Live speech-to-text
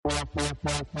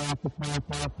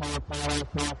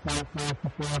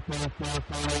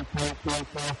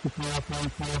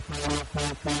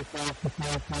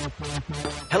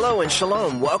Hello and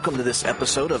shalom. Welcome to this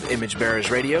episode of Image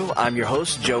Bearers Radio. I'm your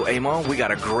host, Joe Amon. We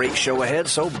got a great show ahead,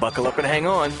 so buckle up and hang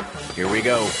on. Here we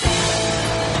go.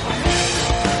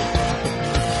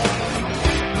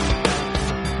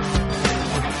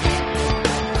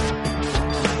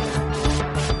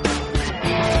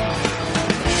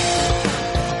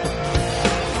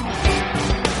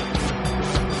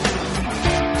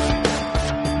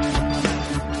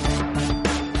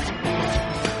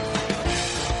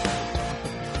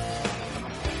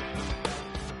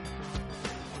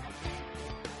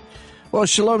 Well,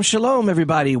 shalom, shalom,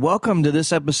 everybody. Welcome to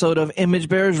this episode of Image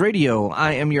Bearers Radio.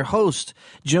 I am your host,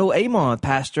 Joe Amon,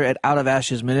 pastor at Out of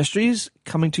Ashes Ministries,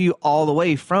 coming to you all the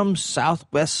way from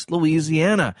Southwest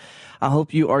Louisiana. I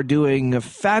hope you are doing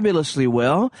fabulously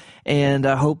well, and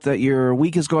I hope that your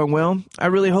week is going well. I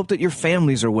really hope that your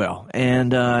families are well,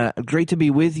 and great to be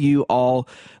with you all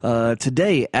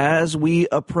today as we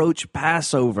approach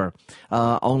Passover,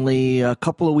 only a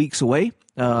couple of weeks away.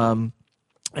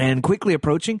 And quickly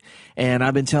approaching, and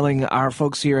I've been telling our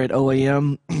folks here at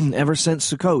OAM ever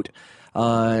since Sukkot,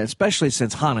 especially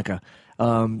since Hanukkah,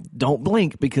 don't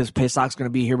blink because Pesach's going to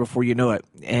be here before you know it.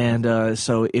 And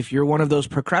so if you're one of those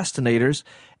procrastinators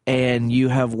and you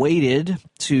have waited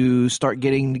to start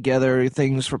getting together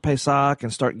things for Pesach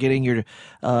and start getting your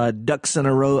ducks in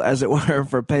a row, as it were,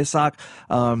 for Pesach,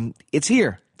 it's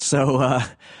here. So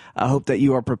I hope that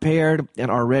you are prepared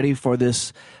and are ready for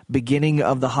this beginning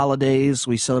of the holidays.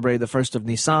 We celebrated the first of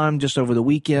Nisan just over the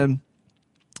weekend,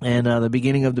 and the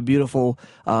beginning of the beautiful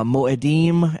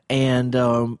Moedim, and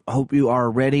hope you are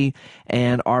ready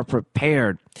and are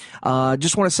prepared.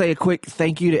 Just want to say a quick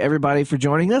thank you to everybody for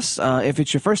joining us. If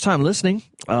it's your first time listening,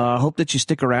 I hope that you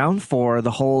stick around for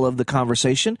the whole of the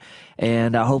conversation,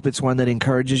 and I hope it's one that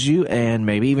encourages you and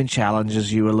maybe even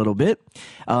challenges you a little bit.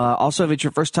 Also, if it's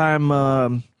your first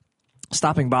time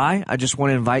stopping by, I just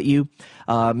want to invite you.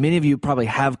 Many of you probably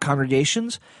have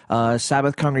congregations,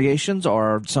 Sabbath congregations,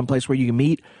 or someplace where you can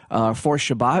meet for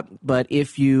Shabbat. But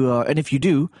if you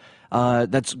do,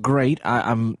 that's great.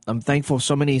 I'm thankful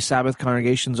so many Sabbath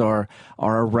congregations are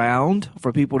around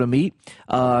for people to meet.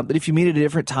 But if you meet at a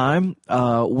different time,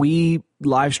 we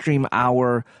live stream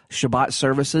our Shabbat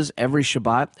services every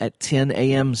Shabbat at 10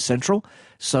 a.m. Central.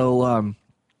 So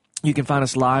you can find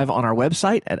us live on our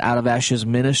website at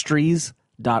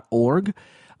outofashesministries.org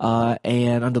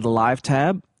and under the live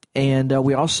tab. And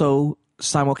we also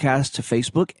simulcast to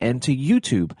Facebook and to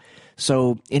YouTube.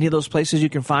 So any of those places you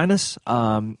can find us.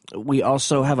 We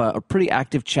also have a pretty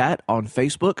active chat on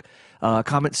Facebook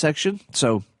comment section.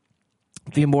 So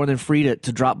feel more than free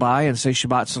to drop by and say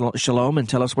Shabbat Shalom and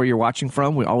tell us where you're watching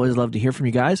from. We always love to hear from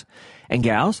you guys and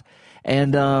gals.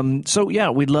 And so, yeah,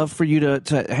 we'd love for you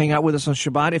to hang out with us on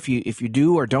Shabbat. If you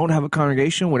do or don't have a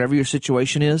congregation, whatever your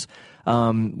situation is,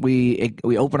 we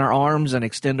open our arms and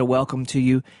extend a welcome to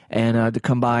you and to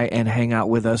come by and hang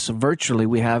out with us virtually.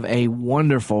 We have a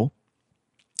wonderful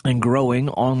and growing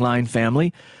online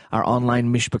family, our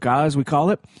online mishpachah, as we call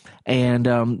it, and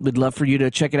we'd love for you to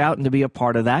check it out and to be a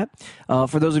part of that.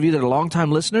 For those of you that are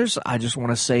longtime listeners, I just want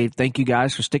to say thank you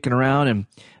guys for sticking around and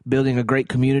building a great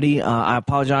community. I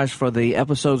apologize for the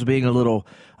episodes being a little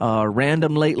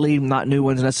random lately, not new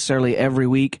ones necessarily every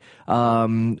week.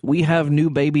 We have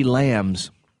new baby lambs.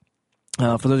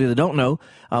 For those of you that don't know,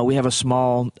 we have a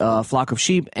small flock of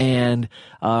sheep, and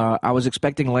I was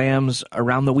expecting lambs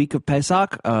around the week of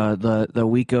Pesach, the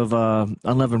week of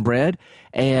unleavened bread,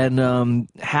 and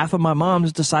half of my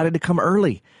moms decided to come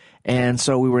early. And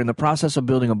so we were in the process of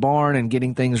building a barn and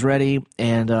getting things ready,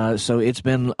 and so it's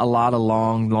been a lot of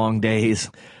long days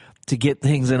to get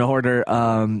things in order.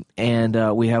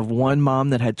 And we have one mom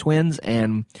that had twins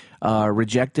and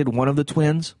rejected one of the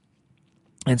twins.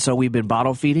 And so we've been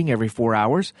bottle feeding every 4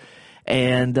 hours.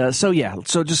 And so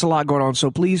just a lot going on. So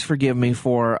please forgive me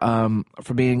for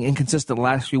being inconsistent the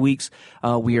last few weeks.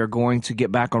 We are going to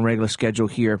get back on regular schedule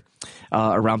here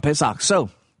around Pesach. So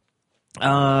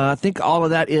I think all of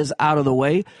that is out of the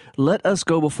way. Let us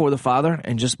go before the Father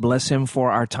and just bless him for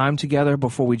our time together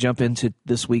before we jump into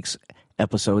this week's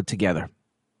episode together.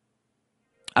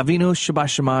 Avinu Shabbat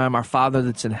Shemayim, our Father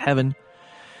that's in heaven,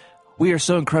 we are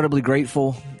so incredibly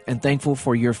grateful and thankful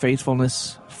for your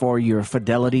faithfulness, for your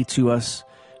fidelity to us,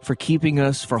 for keeping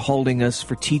us, for holding us,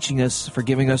 for teaching us, for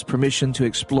giving us permission to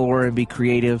explore and be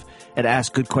creative and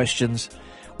ask good questions.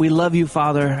 We love you,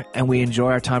 Father, and we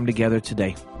enjoy our time together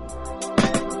today.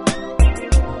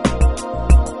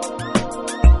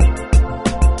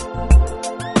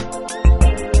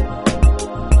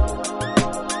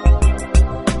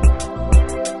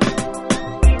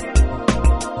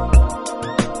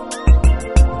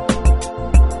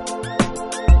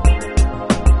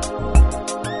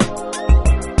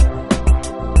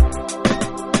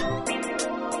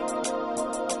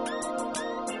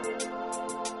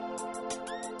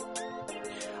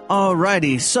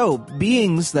 Alrighty, so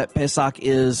beings that Pesach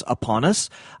is upon us,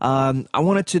 I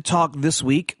wanted to talk this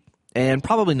week and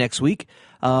probably next week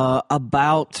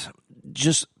about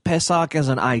just Pesach as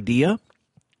an idea,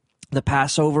 the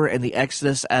Passover and the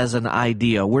Exodus as an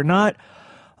idea. We're not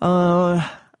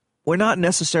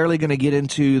necessarily going to get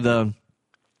into the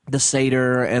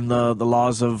Seder and the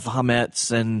laws of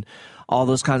Hametz and all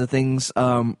those kinds of things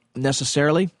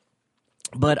necessarily,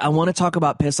 but I want to talk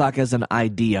about Pesach as an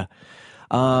idea.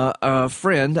 A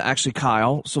friend, actually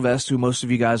Kyle Sylvester, who most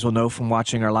of you guys will know from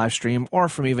watching our live stream or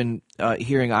from even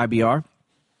hearing IBR,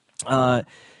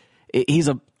 he's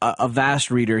a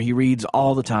vast reader. He reads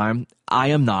all the time. I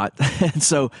am not. And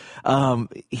so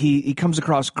he comes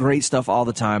across great stuff all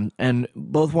the time. And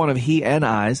both one of he and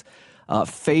I's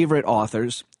favorite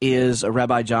authors is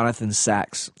Rabbi Jonathan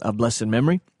Sacks of blessed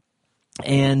memory.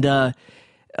 And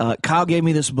Kyle gave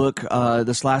me this book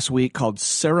this last week called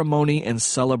Ceremony and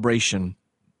Celebration,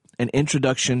 an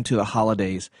Introduction to the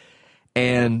Holidays.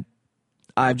 And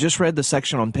I've just read the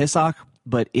section on Pesach,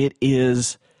 but it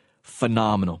is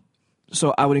phenomenal.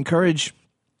 So I would encourage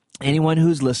anyone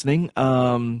who's listening,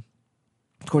 of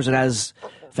course it has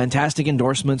fantastic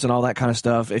endorsements and all that kind of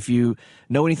stuff. If you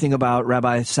know anything about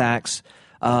Rabbi Sacks,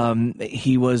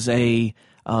 he was a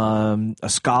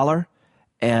scholar,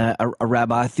 a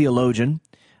rabbi, theologian,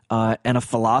 and a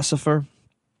philosopher,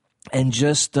 and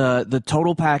just the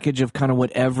total package of kind of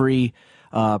what every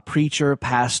preacher,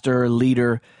 pastor,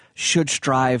 leader should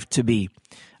strive to be.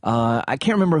 I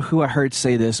can't remember who I heard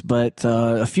say this, but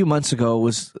a few months ago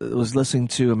was listening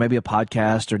to maybe a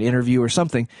podcast or an interview or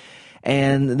something,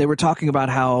 and they were talking about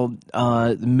how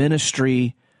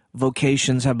ministry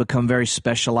vocations have become very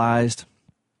specialized,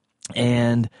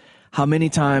 and how many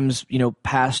times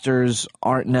pastors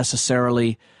aren't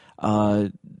necessarily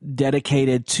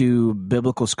dedicated to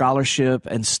biblical scholarship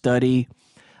and study.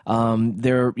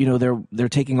 They're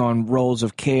taking on roles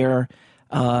of care,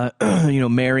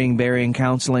 marrying, burying,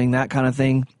 counseling, that kind of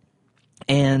thing.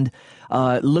 And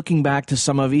looking back to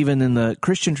some of, even in the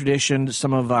Christian tradition,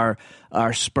 some of our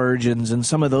Spurgeons and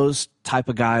some of those type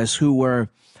of guys who were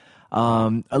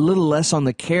a little less on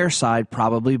the care side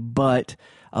probably, but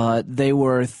they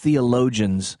were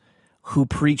theologians who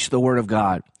preached the Word of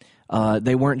God.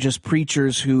 They weren't just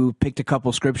preachers who picked a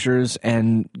couple scriptures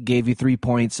and gave you 3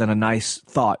 points and a nice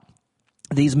thought.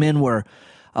 These men were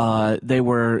they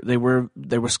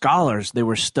were scholars, they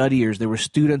were studiers, they were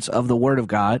students of the Word of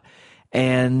God,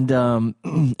 and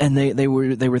they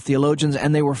were theologians,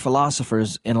 and they were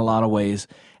philosophers in a lot of ways.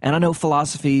 And I know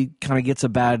philosophy kind of gets a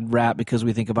bad rap because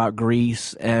we think about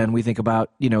Greece and we think about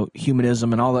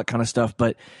humanism and all that kind of stuff,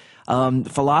 but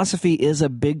philosophy is a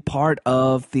big part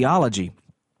of theology.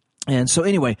 And so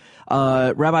anyway,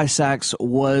 Rabbi Sacks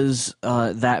was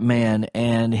that man,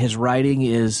 and his writing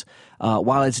is,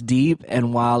 while it's deep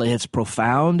and while it's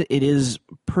profound, it is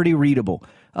pretty readable.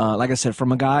 Like I said,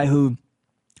 from a guy who,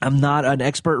 I'm not an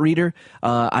expert reader.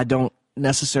 I don't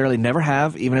necessarily, never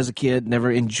have, even as a kid,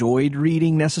 never enjoyed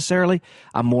reading necessarily.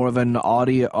 I'm more of an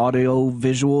audio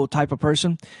visual type of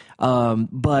person.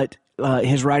 But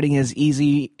his writing is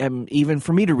easy, even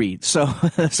for me to read. So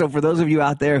for those of you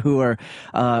out there who are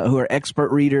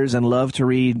expert readers and love to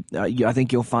read, I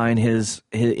think you'll find his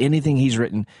anything he's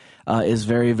written is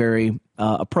very, very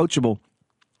approachable.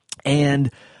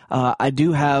 And I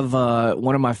do have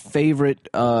one of my favorite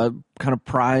kind of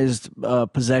prized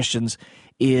possessions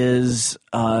is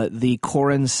the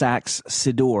Koren Sacks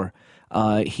Siddur.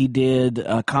 He did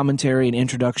a commentary and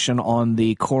introduction on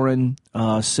the Koren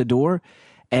Siddur,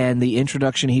 and the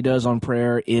introduction he does on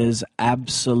prayer is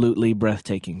absolutely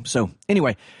breathtaking. So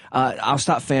anyway, I'll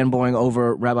stop fanboying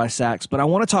over Rabbi Sacks, but I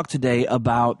want to talk today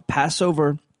about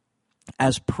Passover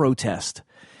as protest.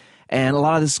 And a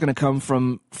lot of this is going to come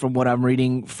from what I'm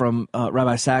reading from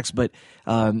Rabbi Sacks, but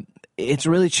it's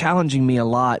really challenging me a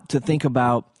lot to think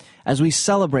about, as we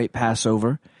celebrate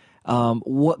Passover,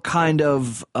 what kind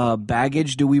of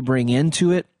baggage do we bring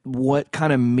into it? What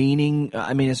kind of meaning,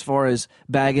 as far as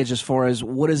baggage, as far as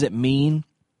what does it mean?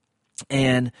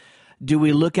 And do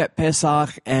we look at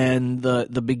Pesach and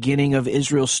the beginning of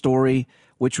Israel's story,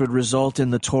 which would result in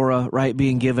the Torah, right,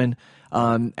 being given,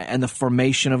 and the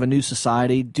formation of a new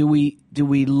society? Do we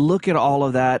look at all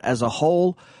of that as a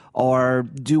whole, or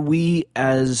do we,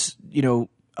 as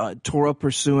Torah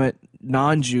pursuant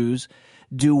non-Jews,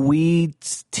 do we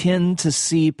tend to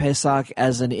see Pesach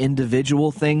as an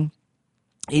individual thing?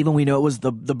 Even we know it was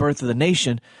the birth of the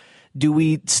nation. Do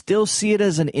we still see it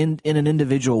as in an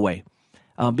individual way?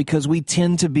 Because we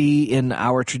tend to be, in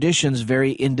our traditions,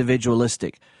 very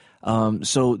individualistic.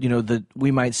 So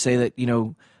we might say that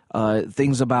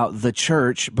things about the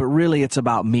church, but really it's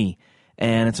about me.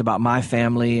 and it's about my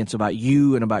family, it's about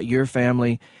you and about your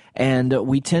family, and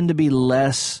we tend to be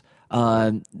less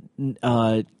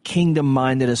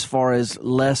kingdom-minded as far as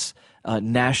less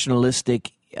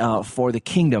nationalistic for the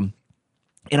kingdom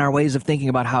in our ways of thinking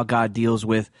about how God deals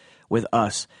with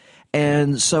us.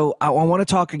 And so I want to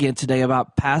talk again today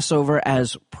about Passover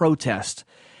as protest.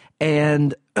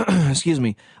 And, excuse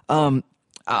me, I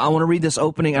want to read this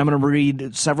opening. I'm going to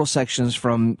read several sections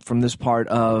from this part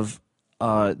of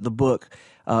the book.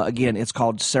 Again, it's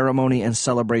called Ceremony and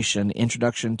Celebration,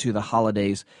 Introduction to the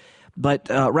Holidays. But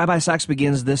Rabbi Sacks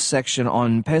begins this section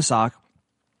on Pesach,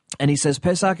 and he says,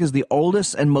 Pesach is the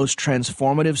oldest and most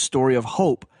transformative story of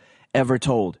hope ever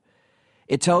told.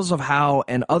 It tells of how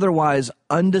an otherwise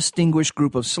undistinguished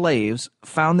group of slaves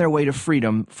found their way to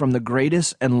freedom from the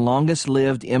greatest and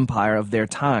longest-lived empire of their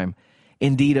time,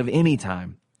 indeed of any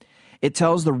time. It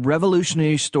tells the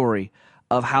revolutionary story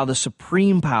of how the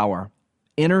supreme power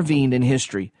intervened in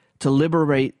history to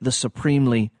liberate the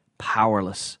supremely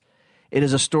powerless. It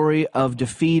is a story of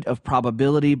defeat of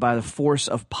probability by the force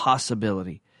of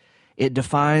possibility. It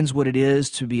defines what it is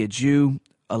to be a Jew,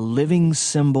 a living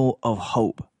symbol of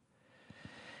hope.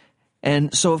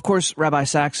 And so, of course, Rabbi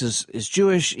Sacks is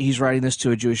Jewish. He's writing this to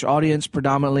a Jewish audience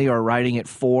predominantly, or writing it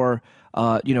for,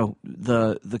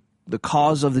 the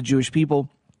cause of the Jewish people.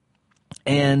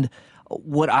 And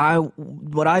what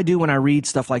I do when I read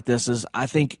stuff like this is I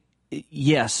think,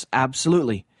 yes,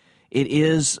 absolutely. It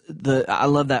is I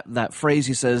love that phrase.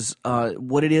 He says,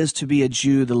 what it is to be a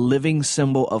Jew, the living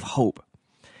symbol of hope.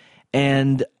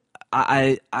 And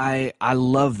I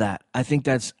love that. I think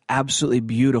that's absolutely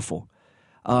beautiful.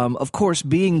 Of course,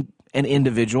 being an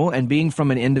individual and being from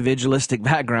an individualistic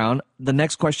background, the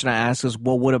next question I ask is,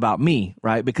 well, what about me,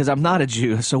 right? Because I'm not a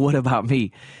Jew, so what about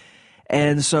me?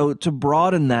 And so to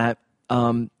broaden that,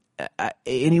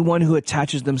 anyone who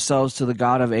attaches themselves to the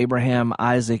God of Abraham,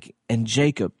 Isaac, and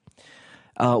Jacob,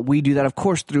 we do that, of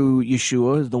course, through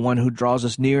Yeshua, the one who draws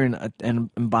us near and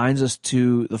binds us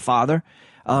to the Father.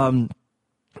 And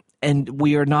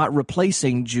we are not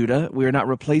replacing Judah. We are not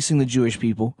replacing the Jewish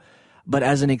people, but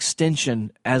as an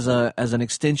extension, as an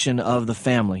extension of the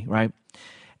family, right?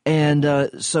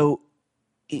 And so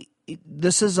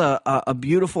this is a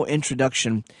beautiful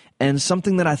introduction, and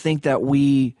something that I think that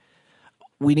we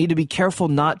need to be careful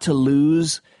not to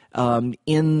lose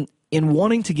in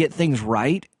wanting to get things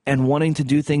right and wanting to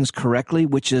do things correctly,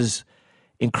 which is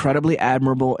incredibly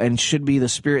admirable and should be the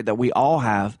spirit that we all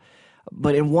have.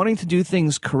 But in wanting to do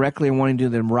things correctly and wanting to do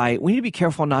them right, we need to be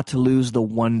careful not to lose the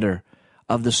wonder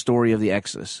of the story of the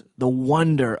Exodus, the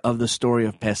wonder of the story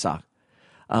of Pesach.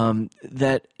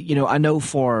 That, I know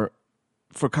for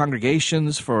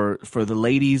congregations, for the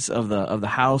ladies of the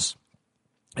house,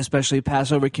 especially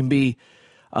Passover can be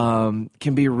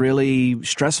really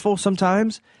stressful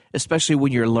sometimes, especially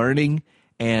when you're learning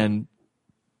and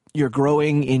you're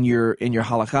growing in your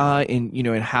halakha,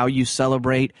 in how you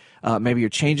celebrate. Maybe you're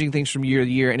changing things from year to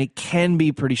year, and it can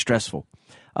be pretty stressful.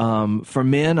 For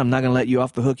men, I'm not going to let you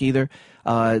off the hook either.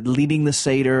 Leading the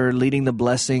Seder, leading the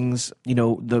blessings,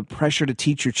 the pressure to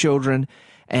teach your children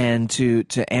and to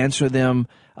answer them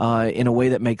in a way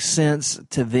that makes sense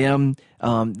to them,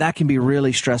 that can be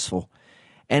really stressful.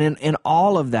 And in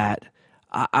all of that,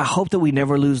 I hope that we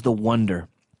never lose the wonder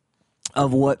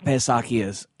of what Pesach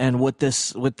is and what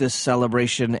this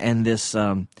celebration and this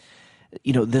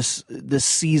this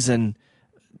season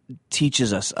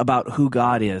teaches us about who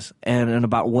God is and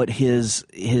about what His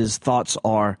thoughts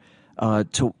are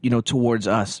towards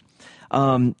us.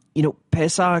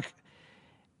 Pesach,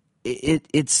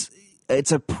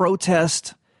 it's a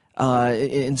protest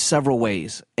in several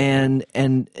ways, and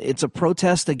it's a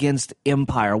protest against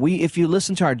empire. If you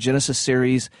listen to our Genesis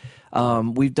series,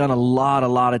 we've done a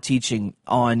lot of teaching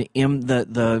on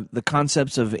the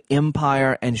concepts of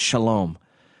empire and shalom,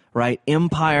 right?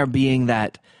 Empire being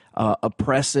that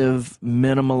oppressive,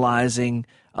 minimalizing.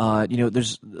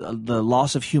 There's the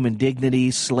loss of human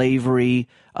dignity, slavery,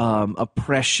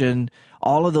 oppression,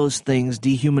 all of those things,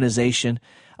 dehumanization.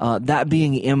 That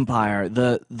being empire,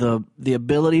 the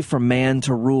ability for man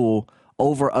to rule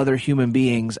over other human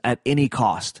beings at any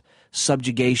cost,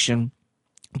 subjugation,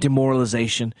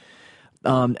 demoralization,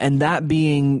 and that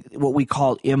being what we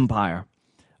call empire,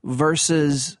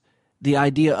 versus the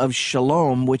idea of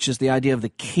shalom, which is the idea of the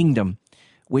kingdom,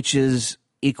 which is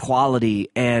equality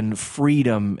and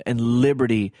freedom and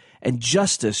liberty and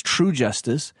justice, true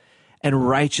justice, and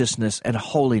righteousness and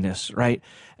holiness, right?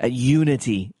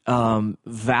 Unity,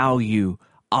 value,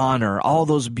 honor, all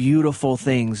those beautiful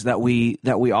things that we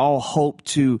all hope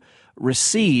to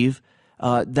receive,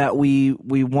 that we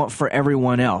want for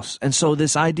everyone else. And so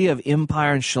this idea of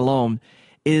empire and shalom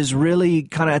is really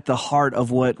kind of at the heart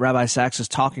of what Rabbi Sachs is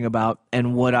talking about,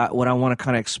 and what I want to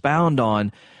kind of expound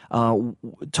on,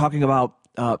 talking about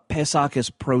Pesach as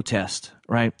protest,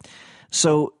 right?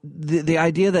 So the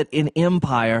idea that in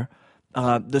empire,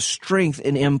 the strength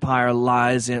in empire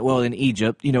lies in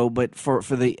Egypt, but for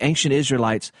the ancient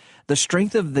Israelites, the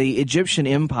strength of the Egyptian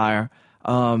empire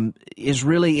is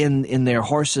really in their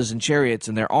horses and chariots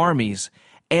and their armies,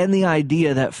 and the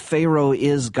idea that Pharaoh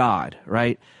is God,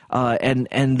 right? And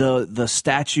the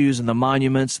statues and the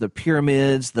monuments, the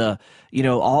pyramids,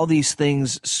 all these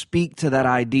things speak to that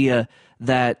idea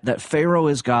that Pharaoh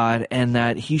is God, and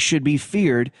that he should be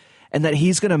feared, and that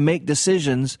he's going to make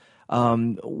decisions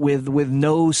with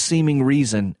no seeming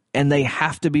reason, and they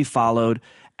have to be followed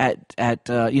at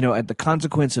the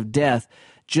consequence of death,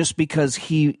 just because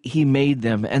he made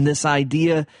them. And this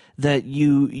idea that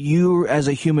you as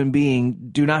a human being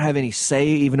do not have any say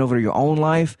even over your own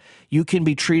life. You can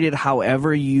be treated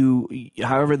however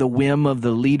the whim of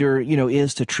the leader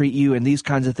is to treat you, and these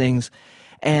kinds of things.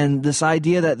 And this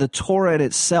idea that the Torah in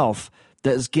itself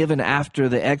that is given after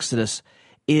the Exodus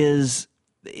is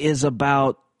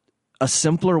about a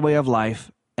simpler way of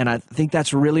life. And I think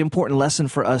that's a really important lesson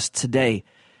for us today,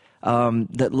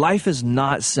 that life is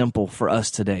not simple for us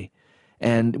today.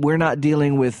 And we're not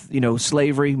dealing with,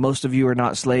 slavery. Most of you are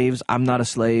not slaves. I'm not a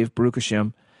slave, Baruch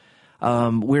Hashem.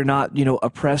 We're not,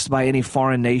 oppressed by any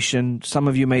foreign nation. Some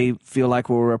of you may feel like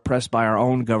we're oppressed by our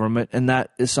own government, and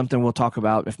that is something we'll talk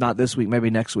about, if not this week,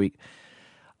 maybe next week.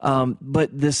 But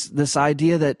this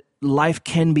idea that life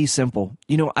can be simple.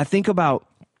 I think about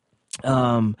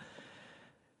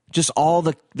just all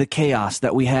the chaos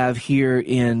that we have here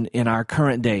in our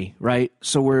current day, right?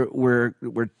 So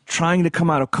we're trying to come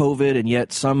out of COVID, and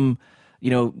yet some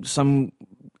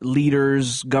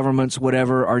leaders, governments,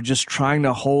 whatever, are just trying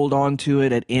to hold on to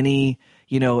it at any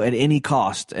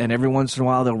cost. And every once in a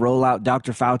while they'll roll out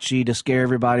Dr. Fauci to scare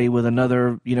everybody with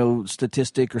another,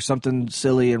 statistic or something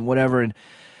silly and whatever. And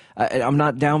I'm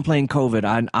not downplaying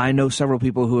COVID. I know several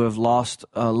people who have lost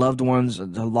loved ones,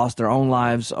 lost their own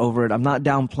lives over it. I'm not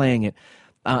downplaying it.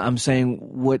 I'm saying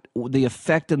what the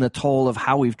effect and the toll of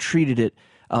how we've treated it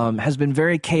has been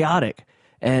very chaotic,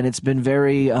 and it's been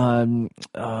very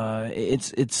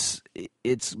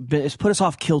it's put us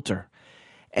off kilter.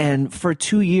 And for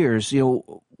 2 years,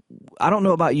 I don't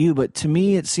know about you, but to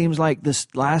me it seems like this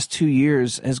last 2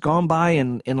 years has gone by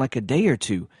in like a day or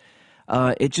two.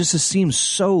 It just seems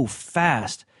so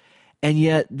fast. And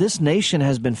yet this nation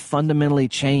has been fundamentally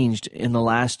changed in the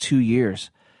last 2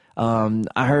 years.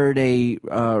 I heard a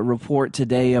report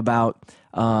today about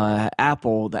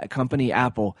Apple, that company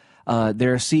Apple.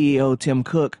 Their CEO, Tim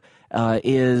Cook,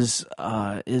 is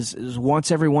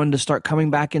wants everyone to start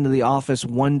coming back into the office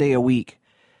 1 day a week.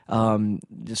 To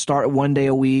start 1 day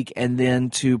a week, and then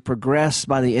to progress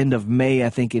by the end of May, I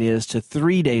think it is, to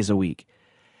 3 days a week.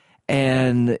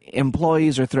 And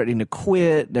employees are threatening to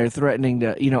quit. They're threatening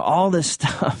to, all this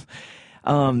stuff,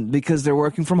 because they're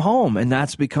working from home, and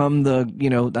that's become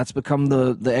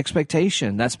the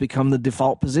expectation. That's become the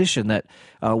default position, that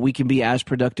we can be as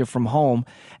productive from home.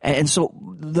 And so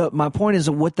my point is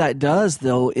that what that does,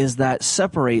 though, is that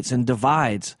separates and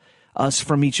divides us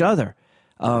from each other.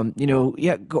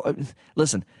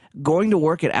 Listen, going to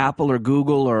work at Apple or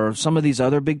Google or some of these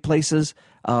other big places.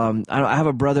 I have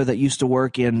a brother that used to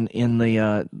work in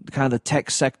the kind of the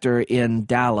tech sector in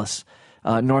Dallas,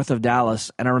 north of Dallas.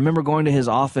 And I remember going to his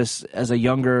office as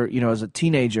a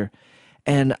teenager.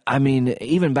 And I mean,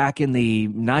 even back in the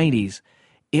 90s,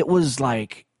 it was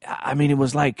like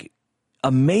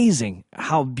amazing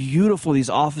how beautiful these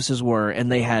offices were.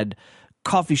 And they had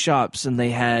coffee shops, and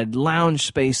they had lounge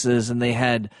spaces, and they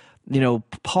had,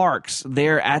 parks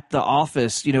there at the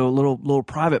office, little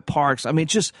private parks. I mean,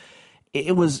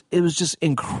 it was just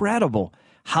incredible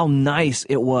how nice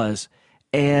it was.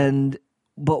 And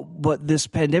but this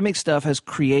pandemic stuff has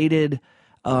created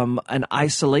an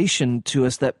isolation to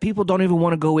us, that people don't even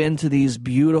want to go into these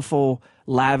beautiful,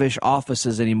 lavish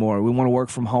offices anymore. We want to work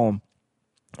from home.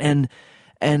 And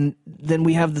then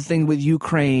we have the thing with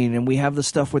Ukraine, and we have the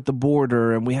stuff with the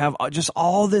border, and we have just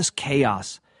all this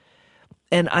chaos.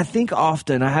 And I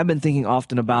have been thinking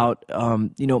often about,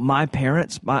 my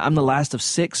parents. I'm the last of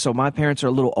six, so my parents are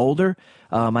a little older.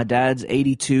 My dad's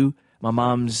 82. My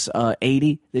mom's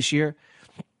 80 this year.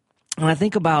 And I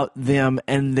think about them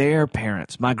and their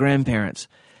parents, my grandparents,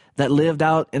 that lived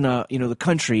out in the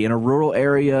country, in a rural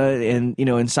area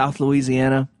in South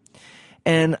Louisiana.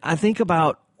 And I think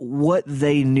about what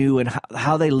they knew and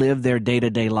how they lived their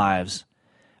day-to-day lives.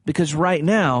 Because right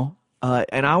now,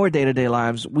 in our day-to-day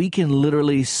lives, we can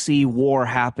literally see war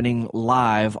happening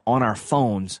live on our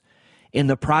phones in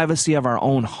the privacy of our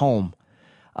own home.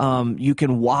 You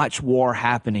can watch war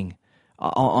happening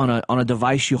on a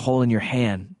device you hold in your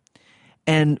hand.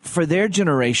 And for their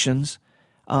generations,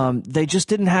 they just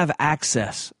didn't have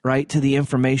access, right, to the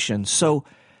information. So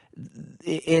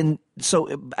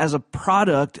as a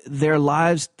product, their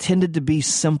lives tended to be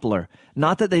simpler.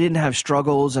 Not that they didn't have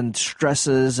struggles and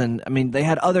stresses, and I mean, they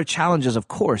had other challenges, of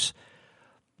course,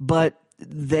 but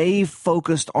they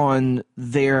focused on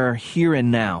their here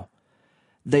and now.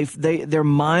 Their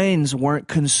minds weren't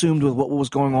consumed with what was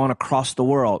going on across the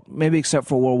world, maybe except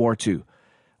for World War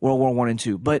I and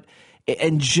II. But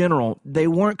in general, they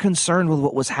weren't concerned with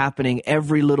what was happening,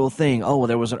 every little thing. Oh,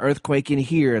 there was an earthquake in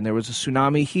here, and there was a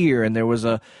tsunami here, and there was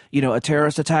a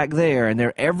terrorist attack there, and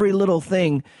every little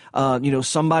thing,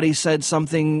 somebody said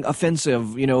something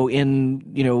offensive,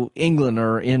 in England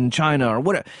or in China or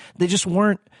whatever. They just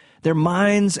weren't, their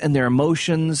minds and their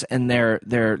emotions and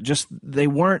they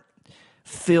weren't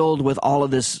filled with all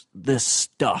of this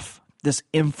stuff, this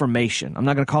information. I'm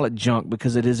not going to call it junk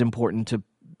because it is important to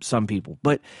some people,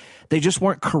 but they just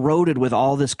weren't corroded with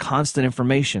all this constant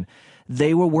information.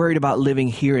 They were worried about living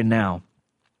here and now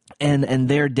and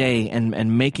their day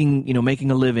and making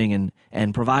a living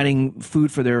and providing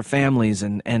food for their families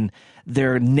and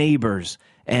their neighbors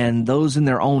and those in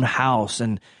their own house.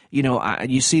 And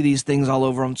you see these things all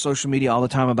over on social media all the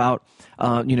time about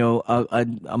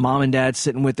a mom and dad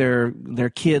sitting with their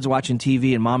kids watching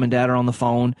TV, and mom and dad are on the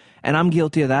phone. And I'm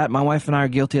guilty of that. My wife and I are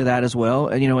guilty of that as well.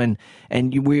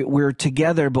 And we're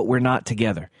together, but we're not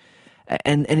together.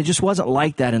 And it just wasn't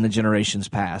like that in the generations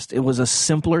past. It was a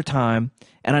simpler time.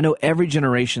 And I know every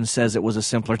generation says it was a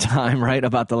simpler time, right,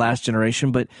 about the last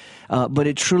generation. But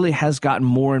it truly has gotten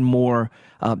more and more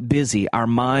busy. Our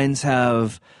minds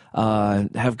have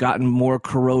gotten more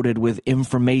corroded with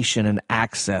information and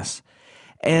access.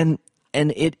 And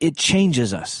it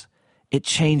changes us. It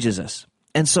changes us.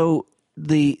 And so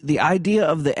the idea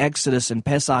of the Exodus and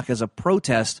Pesach as a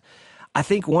protest, I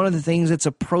think one of the things it's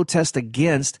a protest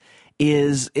against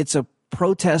is it's a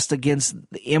protest against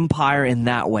the empire in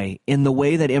that way, in the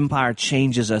way that empire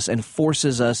changes us and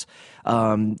forces us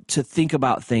to think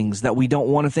about things that we don't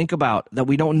want to think about, that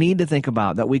we don't need to think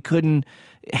about, that we couldn't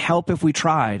help if we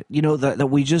tried, that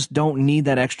we just don't need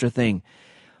that extra thing.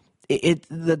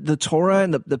 The Torah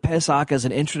and the Pesach as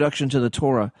an introduction to the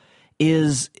Torah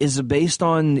is based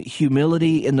on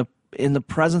humility in the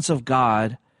presence of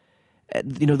God,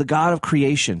 the God of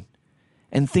creation,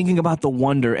 and thinking about the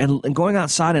wonder and going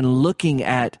outside and looking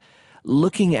at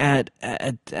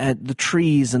the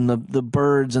trees and the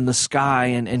birds and the sky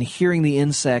and hearing the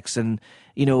insects and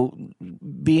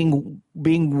being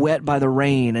wet by the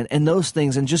rain and those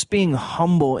things, and just being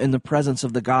humble in the presence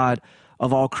of the God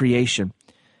of all creation.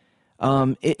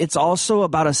 It's also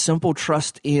about a simple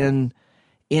trust in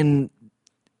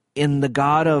the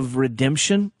God of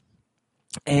redemption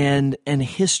and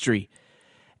history,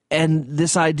 and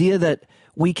this idea that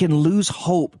we can lose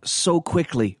hope so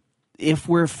quickly if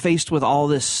we're faced with all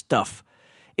this stuff,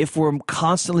 if we're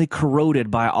constantly corroded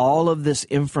by all of this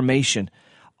information.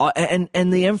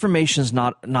 And the information's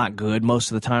not good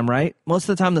most of the time, right? Most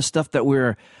of the time the stuff that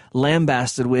we're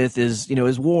lambasted with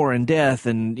is war and death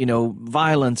and,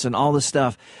 violence and all this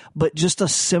stuff. But just a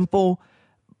simple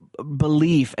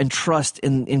belief and trust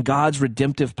in God's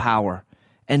redemptive power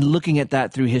and looking at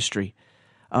that through history.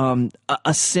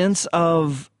 A sense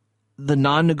of the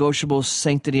non-negotiable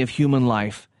sanctity of human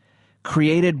life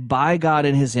created by God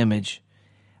in his image.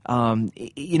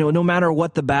 No matter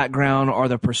what the background or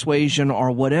the persuasion or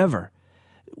whatever,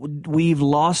 we've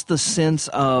lost the sense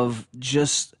of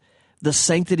just the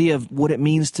sanctity of what it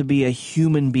means to be a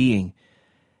human being,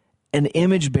 an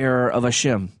image bearer of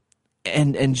Hashem,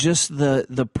 and just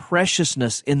the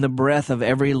preciousness in the breath of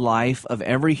every life, of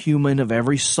every human, of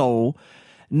every soul,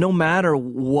 no matter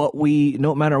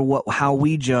how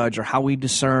we judge or how we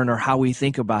discern or how we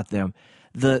think about them.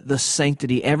 The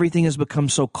sanctity, everything has become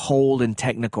so cold and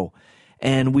technical,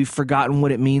 and we've forgotten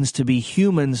what it means to be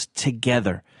humans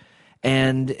together.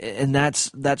 And that's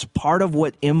part of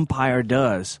what empire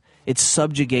does. It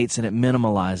subjugates and it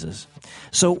minimalizes.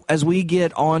 So as we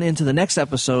get on into the next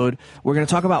episode, we're going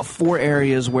to talk about 4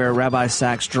 areas where Rabbi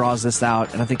Sacks draws this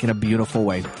out, and I think in a beautiful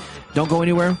way. Don't go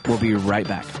anywhere. We'll be right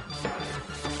back.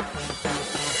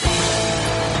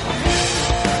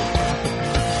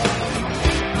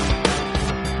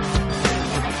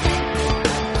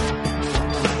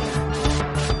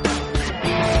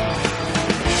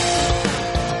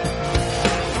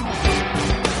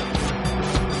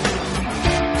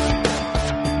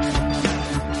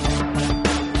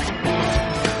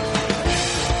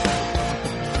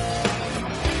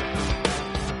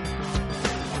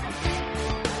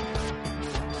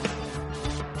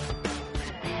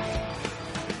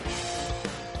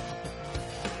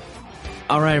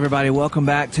 All right, everybody, welcome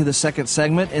back to the second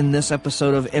segment in this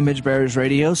episode of Image Bearers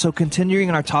Radio. So continuing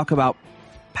our talk about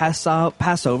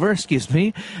Passover,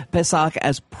 Pesach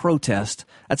as protest.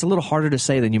 That's a little harder to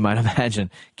say than you might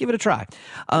imagine. Give it a try.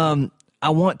 I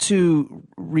want to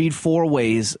read 4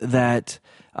 ways that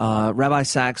Rabbi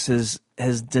Sacks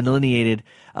has delineated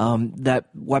that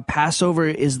what Passover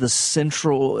is the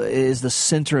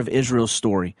center of Israel's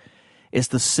story. It's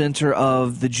the center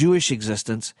of the Jewish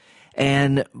existence.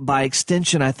 And by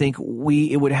extension, I think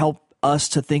it would help us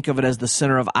to think of it as the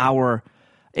center of our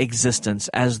existence,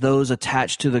 as those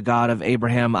attached to the God of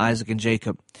Abraham, Isaac, and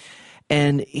Jacob.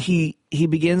 And he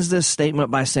begins this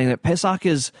statement by saying that Pesach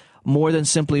is more than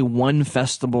simply one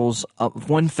festival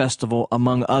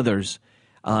among others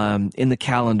in the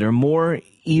calendar, more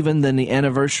even than the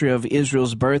anniversary of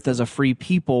Israel's birth as a free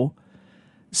people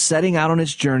setting out on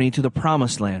its journey to the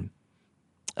Promised Land.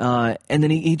 And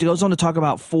then he goes on to talk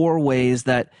about 4 ways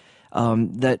that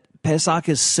Pesach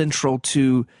is central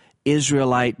to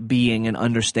Israelite being and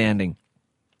understanding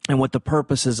and what the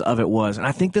purposes of it was. And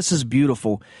I think this is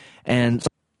beautiful, and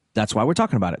that's why we're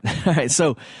talking about it. All right,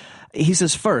 so he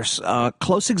says, first,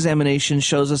 close examination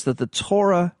shows us that the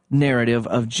Torah narrative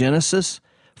of Genesis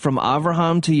from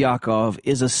Avraham to Yaakov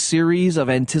is a series of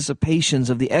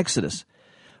anticipations of the Exodus,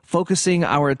 focusing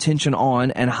our attention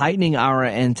on and heightening our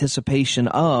anticipation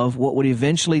of what would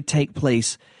eventually take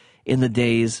place in the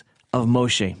days of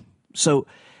Moshe. So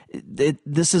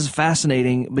this is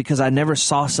fascinating because I never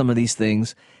saw some of these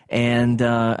things. And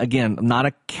again, I'm not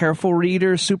a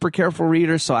super careful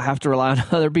reader, so I have to rely on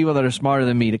other people that are smarter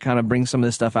than me to kind of bring some of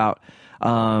this stuff out.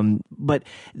 But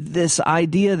this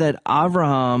idea that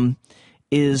Avram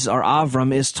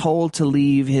is told to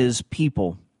leave his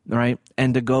people, right,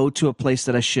 and to go to a place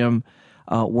that Hashem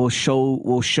will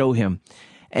show him.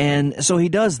 And so he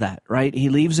does that, right? He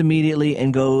leaves immediately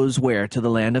and goes where? To the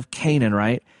land of Canaan,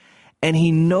 right? And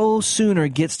he no sooner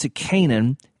gets to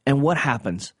Canaan, and what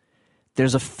happens?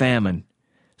 There's a famine.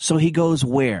 So he goes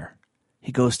where?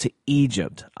 He goes to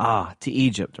Egypt. To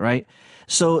Egypt, right?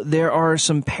 So there are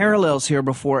some parallels here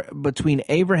between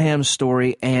Abraham's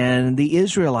story and the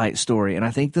Israelite story, and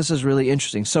I think this is really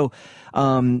interesting. So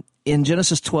in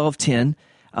Genesis 12:10,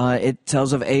 it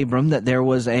tells of Abram that there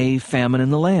was a famine in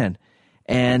the land.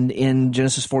 And in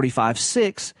Genesis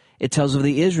 45:6, it tells of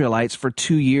the Israelites for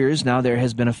 2 years now there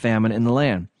has been a famine in the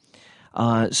land.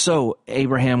 So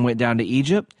Abraham went down to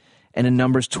Egypt, and in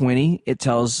Numbers 20, it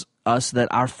tells us that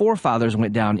our forefathers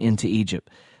went down into Egypt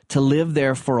to live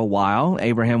there for a while.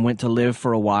 Abraham went to live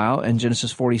for a while, and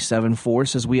Genesis 47:4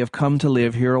 says, "We have come to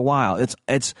live here a while."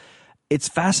 It's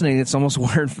fascinating. It's almost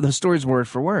the story's word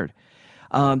for word.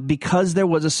 Because there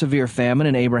was a severe famine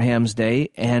in Abraham's day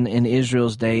and in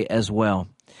Israel's day as well.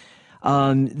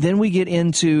 Then we get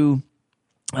into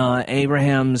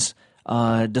Abraham's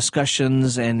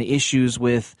discussions and issues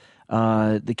with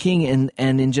the king.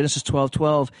 And in Genesis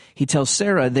 12:12, he tells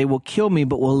Sarah, "They will kill me,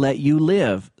 but will let you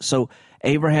live." So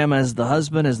Abraham, as the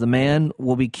husband, as the man,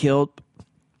 will be killed.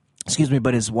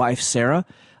 But his wife Sarah,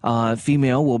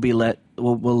 female, will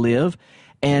live.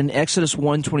 And Exodus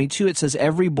 1:22, it says,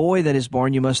 "Every boy that is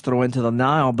born you must throw into the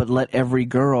Nile, but let every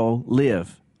girl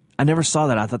live." I never saw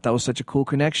that. I thought that was such a cool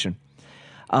connection.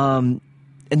 And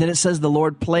then it says the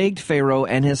Lord plagued Pharaoh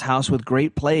and his house with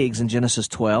great plagues in Genesis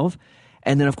 12.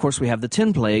 And then, of course, we have the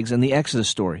 10 plagues in the Exodus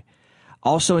story.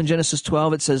 Also in Genesis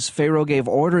 12, it says Pharaoh gave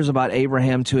orders about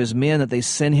Abraham to his men that they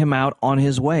send him out on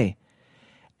his way.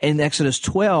 In Exodus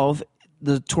 12,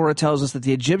 the Torah tells us that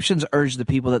the Egyptians urged the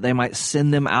people that they might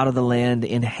send them out of the land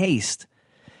in haste.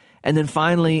 And then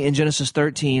finally, in Genesis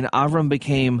 13, Avram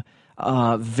became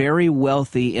very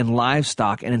wealthy in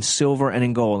livestock and in silver and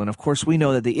in gold. And of course, we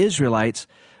know that the Israelites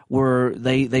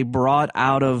they brought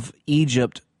out of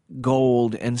Egypt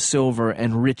gold and silver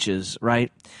and riches,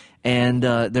 right? And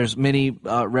there's many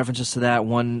references to that.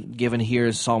 One given here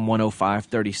is Psalm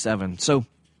 105:37. So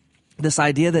this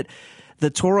idea that the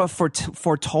Torah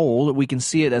foretold, we can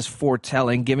see it as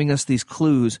foretelling, giving us these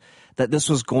clues that this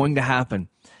was going to happen.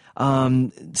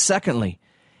 Secondly,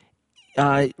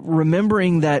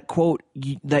 remembering that, quote,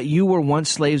 that you were once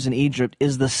slaves in Egypt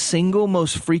is the single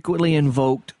most frequently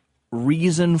invoked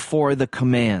reason for the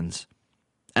commands.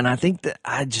 And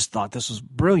I just thought this was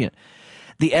brilliant.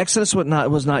 The Exodus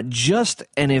was not just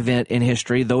an event in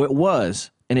history, though it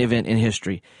was an event in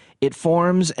history. It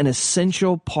forms an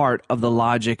essential part of the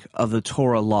logic of the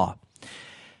Torah law.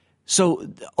 So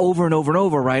over and over and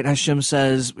over, right, Hashem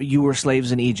says, you were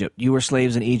slaves in Egypt, you were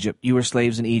slaves in Egypt, you were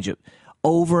slaves in Egypt,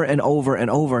 over and over and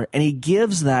over. And he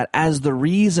gives that as the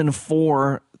reason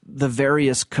for the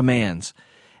various commands.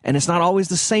 And it's not always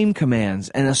the same commands.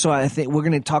 And so I think we're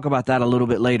going to talk about that a little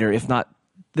bit later, if not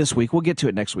this week. We'll get to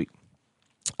it next week.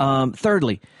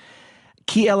 Thirdly,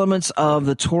 key elements of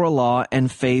the Torah law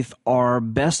and faith are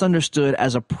best understood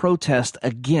as a protest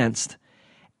against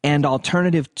and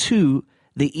alternative to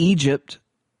the Egypt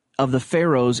of the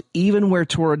pharaohs, even where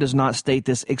Torah does not state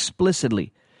this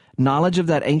explicitly. Knowledge of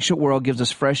that ancient world gives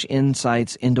us fresh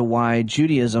insights into why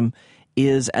Judaism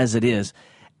is as it is.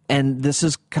 And this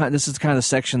is kind of the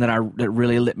section that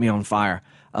really lit me on fire,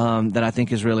 that I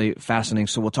think is really fascinating.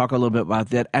 So we'll talk a little bit about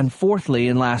that. And fourthly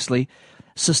and lastly,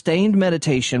 sustained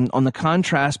meditation on the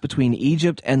contrast between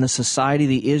Egypt and the society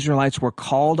the Israelites were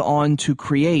called on to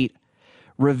create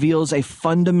reveals a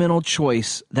fundamental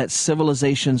choice that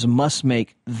civilizations must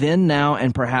make then, now,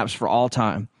 and perhaps for all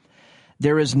time.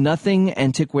 There is nothing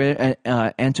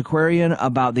antiquarian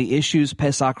about the issues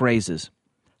Pesach raises: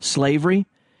 slavery,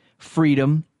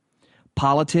 freedom,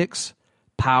 politics,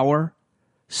 power,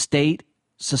 state,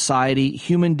 society,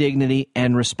 human dignity,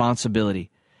 and responsibility.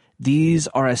 These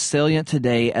are as salient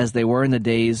today as they were in the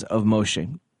days of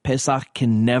Moshe. Pesach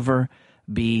can never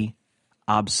be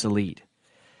obsolete.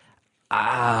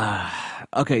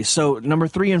 Okay, so number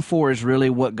 3 and 4 is really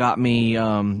what got me,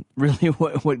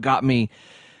 what got me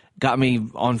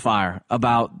on fire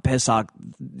about Pesach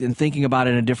and thinking about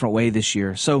it in a different way this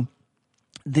year. So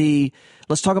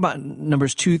let's talk about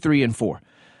numbers 2, 3, and 4.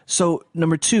 So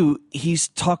number 2, he's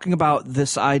talking about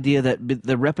this idea that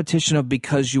the repetition of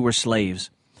because you were slaves,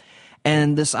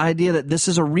 and this idea that this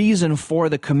is a reason for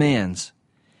the commands.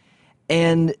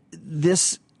 And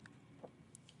this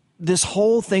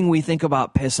whole thing we think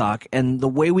about Pesach and the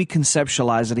way we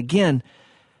conceptualize it, again,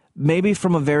 maybe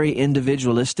from a very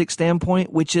individualistic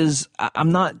standpoint, which is,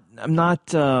 I'm not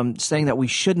saying that we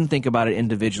shouldn't think about it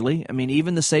individually. I mean,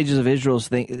 even the sages of Israel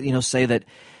say that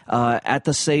at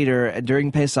the Seder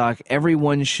during Pesach,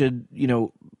 everyone should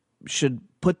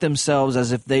put themselves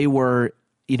as if they were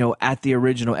at the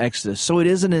original Exodus. So it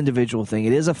is an individual thing.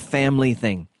 It is a family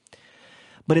thing.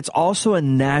 But it's also a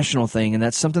national thing, and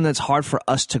that's something that's hard for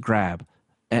us to grab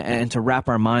and to wrap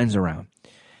our minds around.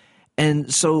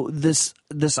 And so this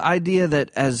idea that,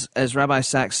 as Rabbi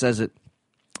Sachs says it,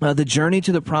 the journey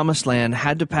to the Promised Land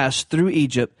had to pass through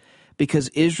Egypt because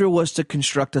Israel was to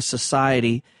construct a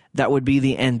society that would be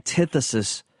the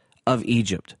antithesis of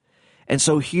Egypt. And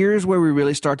so here's where we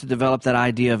really start to develop that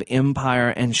idea of empire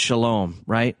and shalom,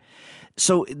 right?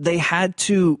 So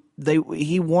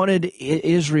he wanted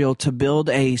Israel to build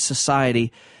a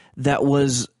society that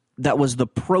was the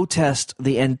protest,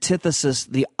 the antithesis,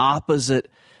 the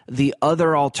opposite, the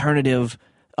other alternative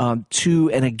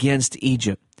to and against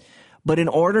Egypt. But in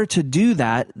order to do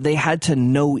that, they had to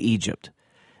know Egypt.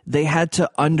 They had to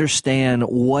understand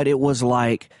what it was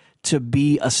like to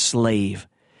be a slave.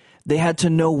 They had to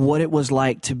know what it was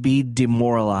like to be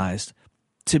demoralized,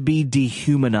 to be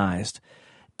dehumanized,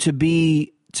 to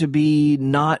be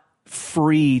not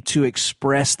free to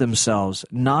express themselves,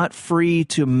 not free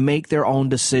to make their own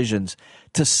decisions,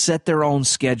 to set their own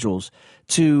schedules,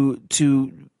 to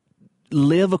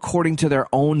live according to their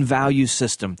own value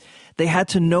system. They had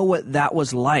to know what that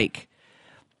was like,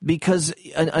 because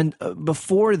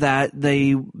before that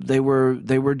they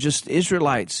were just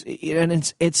Israelites,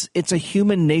 and it's a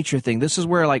human nature thing. This is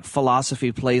where like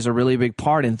philosophy plays a really big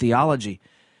part in theology,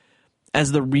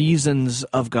 as the reasons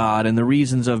of God and the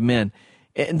reasons of men.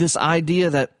 And this idea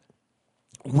that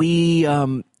we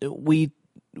don't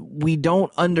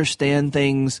understand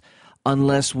things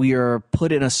unless we are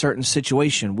put in a certain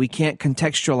situation. We can't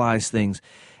contextualize things,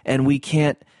 and we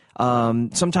can't.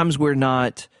 Sometimes we're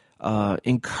not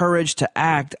encouraged to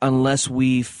act unless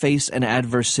we face an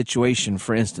adverse situation,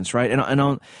 for instance, right?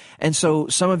 And so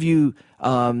some of you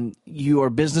you are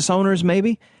business owners,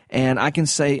 maybe. And I can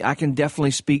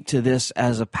definitely speak to this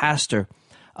as a pastor.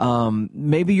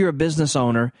 Maybe you're a business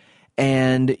owner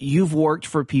and you've worked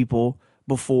for people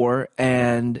before,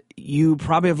 and you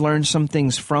probably have learned some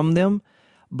things from them.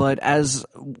 But as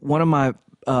one of my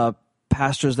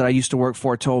pastors that I used to work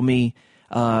for told me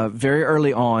very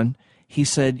early on, he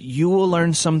said, "You will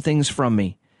learn some things from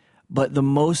me, but the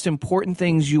most important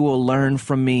things you will learn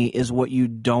from me is what you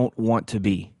don't want to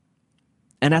be."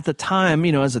 And at the time,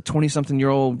 as a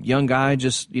 20-something-year-old young guy,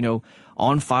 just,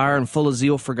 on fire and full of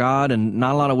zeal for God and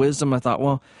not a lot of wisdom, I thought,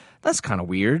 well, that's kind of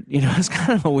weird. It's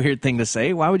kind of a weird thing to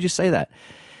say. Why would you say that?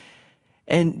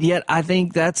 And yet I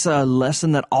think that's a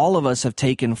lesson that all of us have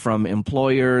taken from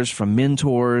employers, from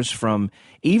mentors,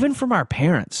 even from our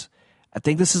parents. I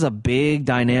think this is a big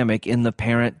dynamic in the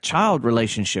parent-child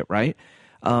relationship, right?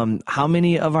 How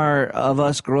many of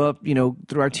us grow up,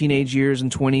 through our teenage years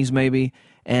and 20s maybe,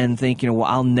 and think, well,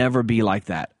 I'll never be like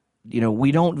that.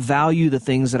 We don't value the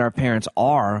things that our parents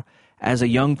are as a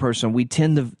young person, we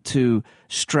tend to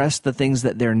stress the things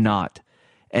that they're not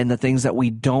and the things that we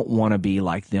don't want to be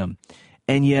like them.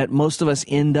 And yet most of us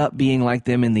end up being like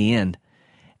them in the end.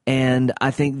 And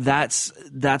I think that's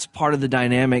part of the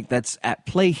dynamic that's at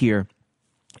play here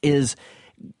is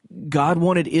God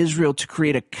wanted Israel to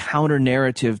create a counter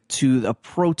narrative to a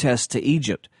protest to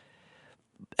Egypt.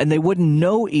 And they wouldn't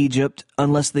know Egypt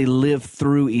unless they lived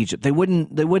through Egypt. They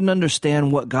wouldn't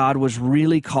understand what God was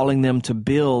really calling them to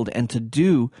build and to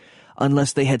do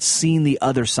unless they had seen the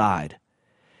other side.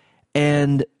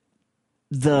 And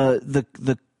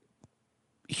the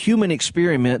human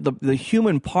experiment, the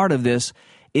human part of this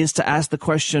is to ask the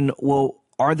question, well,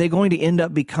 are they going to end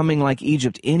up becoming like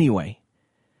Egypt anyway?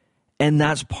 And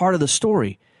that's part of the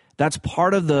story. That's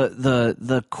part of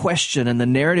the question and the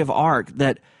narrative arc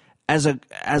that as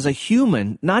a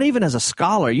human, not even as a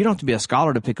scholar, you don't have to be a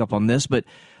scholar to pick up on this, but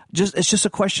it's just a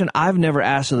question I've never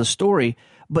asked of the story.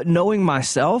 But knowing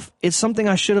myself, it's something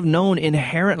I should have known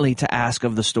inherently to ask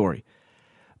of the story.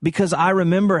 Because I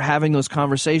remember having those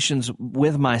conversations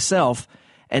with myself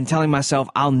and telling myself,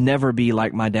 I'll never be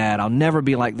like my dad. I'll never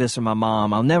be like this or my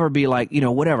mom. I'll never be like,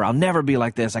 whatever. I'll never be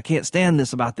like this. I can't stand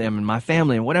this about them and my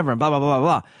family and whatever and blah, blah, blah,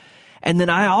 blah, blah. And then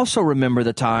I also remember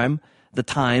the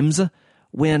times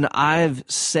when I've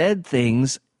said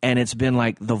things and it's been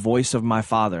like the voice of my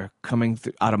father coming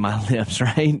out of my lips,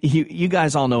 right? You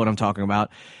guys all know what I'm talking about.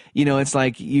 It's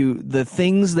like the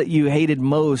things that you hated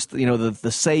most,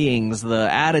 the sayings, the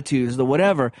attitudes, the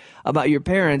whatever about your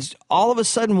parents, all of a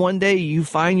sudden one day you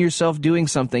find yourself doing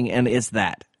something and it's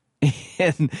that.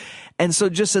 and so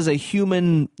just as a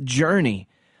human journey,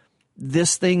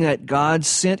 this thing that God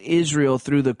sent Israel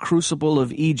through the crucible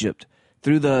of Egypt,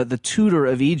 through the tutor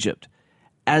of Egypt,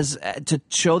 as to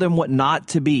show them what not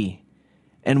to be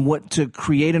and what to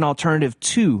create an alternative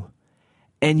to.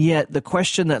 And yet the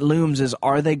question that looms is,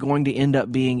 are they going to end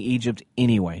up being Egypt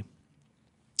anyway?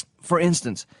 For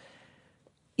instance,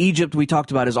 Egypt, we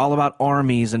talked about, is all about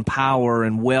armies and power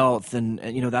and wealth. And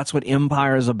that's what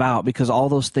empire is about, because all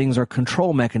those things are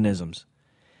control mechanisms.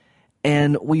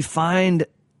 And we find,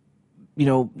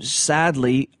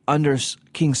 sadly, under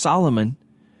King Solomon,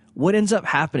 what ends up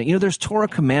happening, there's Torah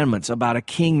commandments about a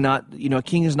king a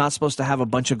king is not supposed to have a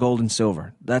bunch of gold and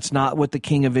silver. That's not what the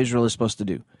king of Israel is supposed to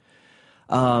do.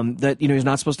 He's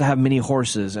not supposed to have many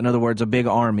horses, in other words, a big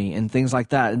army and things like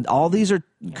that. And all these are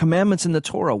commandments in the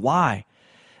Torah. Why?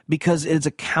 Because it's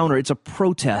a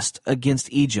protest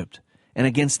against Egypt and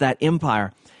against that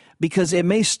empire. Because it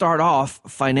may start off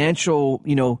financial,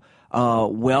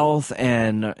 wealth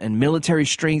and military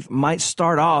strength might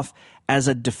start off as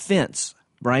a defense,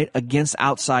 right, against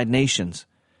outside nations.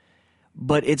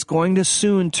 But it's going to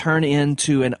soon turn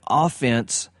into an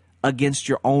offense against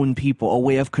your own people, a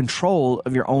way of control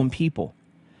of your own people.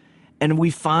 And we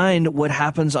find what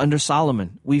happens under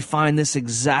Solomon. We find this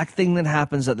exact thing that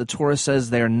happens that the Torah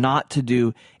says they're not to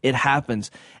do. It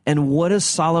happens. And what does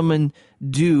Solomon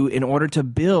do in order to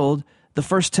build the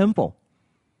first temple?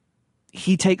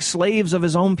 He takes slaves of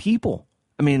his own people.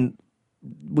 I mean,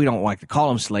 we don't like to call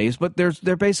them slaves, but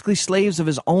they're basically slaves of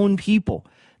his own people,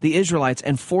 the Israelites,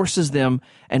 and forces them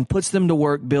and puts them to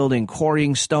work building,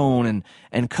 quarrying stone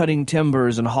and cutting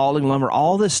timbers and hauling lumber,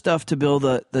 all this stuff to build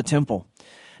the temple.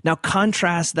 Now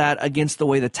contrast that against the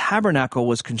way the tabernacle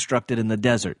was constructed in the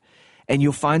desert, and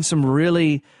you'll find some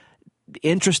really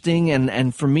interesting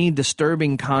and for me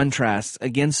disturbing contrasts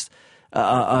against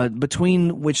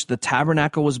between which the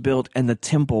tabernacle was built and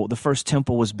the first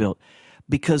temple was built,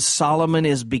 because Solomon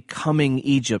is becoming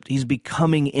Egypt. He's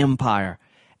becoming empire.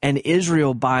 And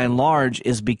Israel, by and large,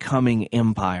 is becoming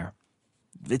empire.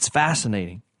 It's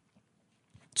fascinating.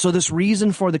 So this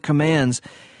reason for the commands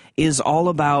is all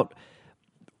about,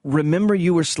 remember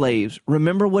you were slaves.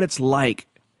 Remember what it's like.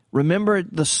 Remember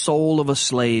the soul of a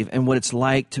slave and what it's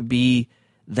like to be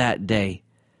that day,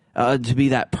 to be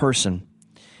that person.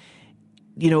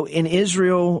 In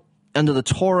Israel, under the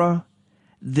Torah,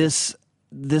 this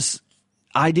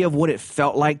idea of what it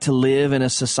felt like to live in a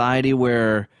society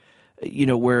where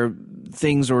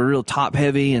things were real top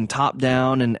heavy and top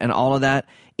down and all of that.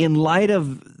 In light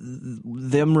of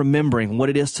them remembering what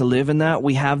it is to live in that,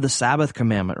 we have the Sabbath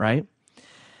commandment, right?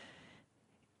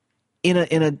 In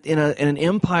an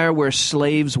empire where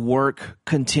slaves work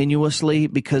continuously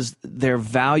because their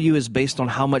value is based on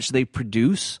how much they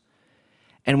produce,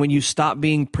 and when you stop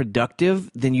being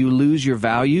productive, then you lose your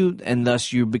value, and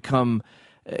thus you become,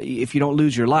 if you don't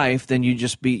lose your life, then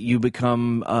you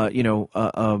become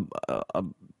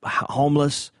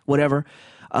homeless, whatever.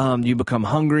 You become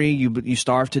hungry, you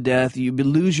starve to death, you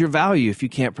lose your value if you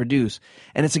can't produce.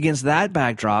 And it's against that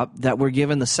backdrop that we're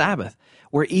given the Sabbath,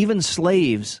 where even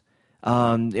slaves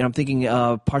And I'm thinking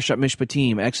Parshat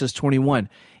Mishpatim, Exodus 21.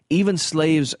 Even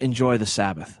slaves enjoy the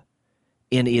Sabbath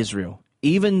in Israel.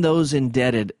 Even those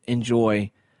indebted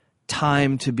enjoy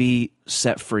time to be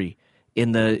set free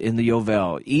in the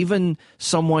Yovel. Even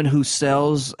someone who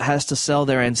has to sell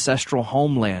their ancestral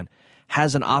homeland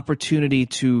has an opportunity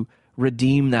to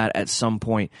redeem that at some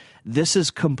point. This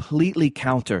is completely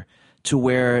counter to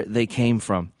where they came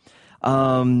from.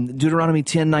 Deuteronomy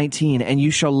 10:19, and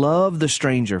you shall love the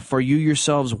stranger, for you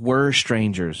yourselves were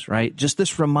strangers, right? Just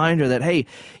this reminder that, hey,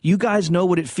 you guys know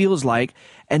what it feels like,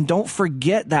 and don't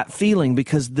forget that feeling,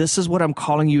 because this is what I'm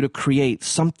calling you to create,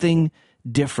 something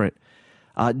different.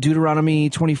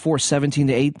 Deuteronomy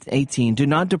 24:17-18, do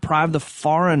not deprive the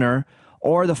foreigner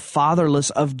or the fatherless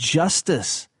of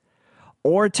justice,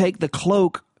 or take the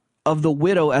cloak of the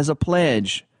widow as a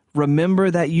pledge. Remember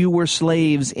that you were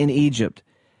slaves in Egypt,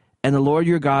 and the Lord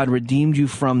your God redeemed you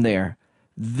from there.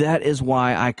 That is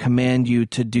why I command you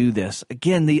to do this.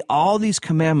 Again, all these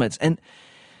commandments. And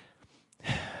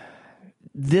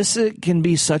this can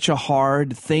be such a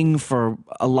hard thing for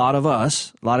a lot of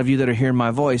us, a lot of you that are hearing my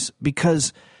voice,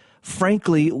 because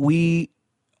frankly, we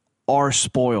are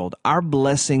spoiled. Our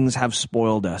blessings have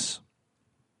spoiled us.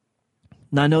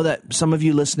 Now, I know that some of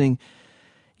you listening,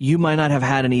 you might not have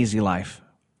had an easy life.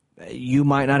 You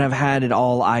might not have had it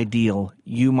all ideal.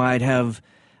 You might have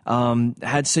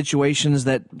had situations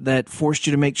that forced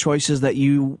you to make choices that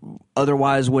you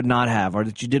otherwise would not have, or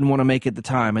that you didn't want to make at the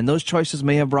time. And those choices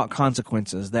may have brought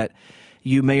consequences that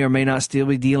you may or may not still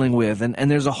be dealing with. And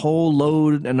there's a whole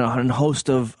load and a host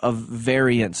of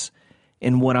variance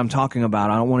in what I'm talking about.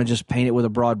 I don't want to just paint it with a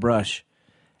broad brush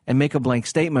and make a blanket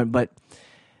statement, but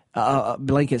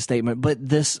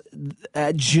this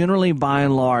generally, by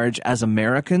and large, as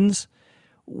Americans,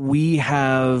 we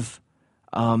have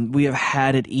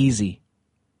had it easy,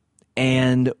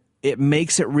 and it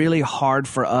makes it really hard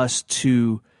for us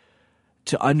to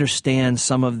understand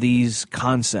some of these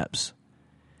concepts.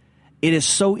 It is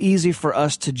so easy for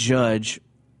us to judge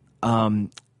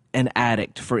an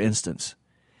addict, for instance.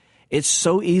 It's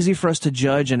so easy for us to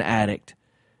judge an addict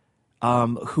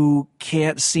who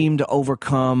can't seem to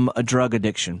overcome a drug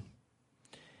addiction.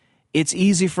 It's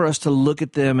easy for us to look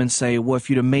at them and say, well, if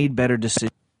you'd have made better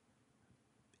decisions.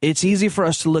 It's easy for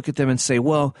us to look at them and say,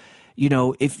 well,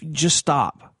 if just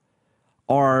stop.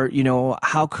 Or,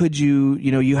 how could you,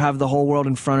 you have the whole world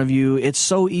in front of you. It's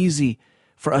so easy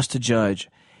for us to judge.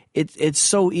 It's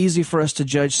so easy for us to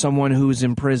judge someone who's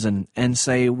in prison and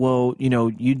say, well,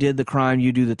 you did the crime,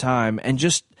 you do the time. And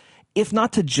just, if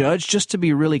not to judge, just to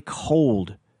be really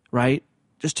cold, right?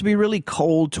 Just to be really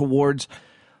cold towards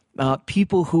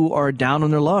people who are down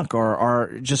on their luck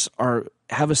or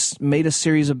have made a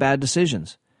series of bad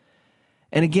decisions.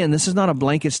 And again, this is not a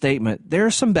blanket statement. There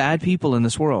are some bad people in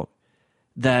this world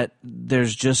that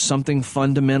there's just something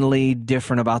fundamentally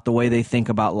different about the way they think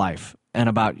about life and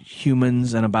about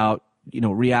humans and about,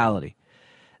 reality.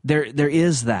 There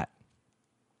is that.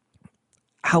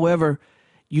 However,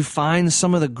 you find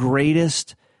some of the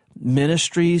greatest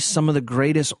ministries, some of the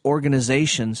greatest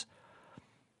organizations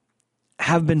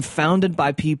have been founded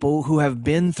by people who have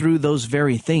been through those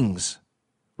very things,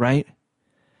 right?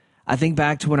 I think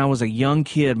back to when I was a young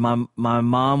kid, my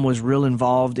mom was real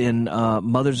involved in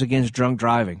Mothers Against Drunk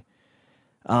Driving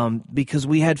because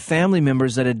we had family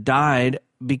members that had died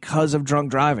because of drunk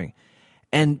driving.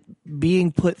 And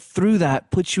being put through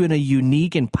that puts you in a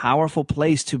unique and powerful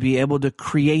place to be able to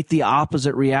create the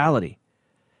opposite reality.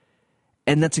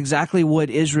 And that's exactly what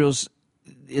Israel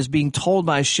is being told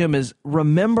by Hashem is,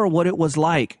 remember what it was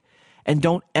like. And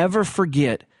don't ever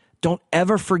forget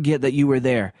that you were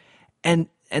there. And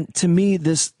to me,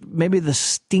 this maybe the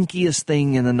stinkiest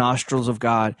thing in the nostrils of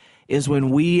God is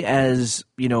when we as,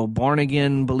 born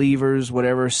again believers,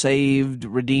 whatever, saved,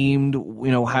 redeemed,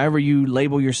 however you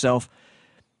label yourself,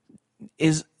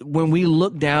 is when we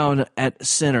look down at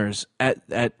sinners,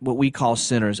 at what we call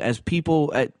sinners, as people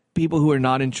who are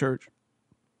not in church,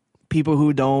 people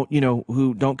who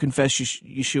don't confess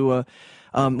Yeshua.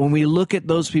 When we look at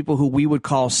those people who we would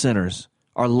call sinners,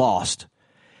 are lost,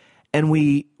 and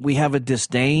we have a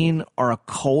disdain or a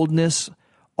coldness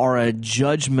or a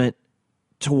judgment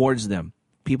towards them,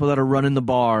 people that are running the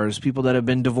bars, people that have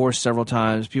been divorced several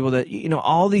times, people that,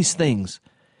 all these things.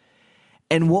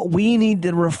 And what we need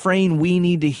to refrain, we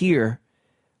need to hear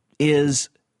is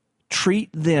treat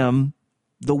them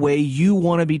the way you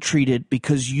want to be treated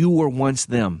because you were once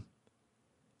them.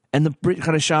 And the Brit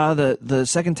Hadashah, the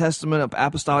Second Testament of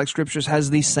Apostolic Scriptures, has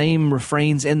these same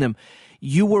refrains in them.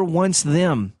 You were once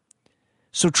them,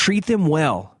 so treat them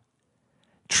well.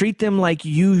 Treat them like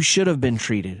you should have been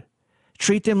treated.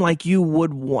 Treat them like you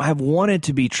would have wanted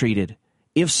to be treated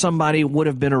if somebody would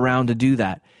have been around to do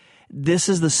that. This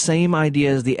is the same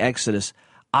idea as the Exodus.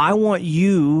 I want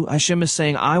you, Hashem is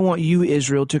saying, I want you,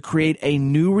 Israel, to create a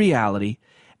new reality,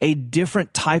 a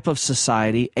different type of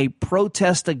society, a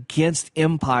protest against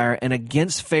empire and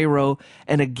against Pharaoh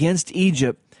and against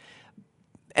Egypt.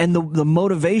 And the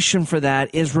motivation for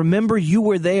that is, remember, you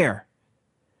were there.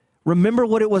 Remember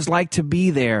what it was like to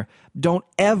be there. Don't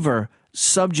ever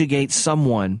subjugate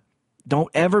someone. Don't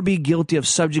ever be guilty of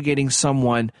subjugating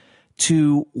someone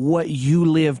to what you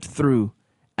lived through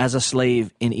as a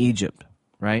slave in Egypt,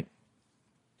 right?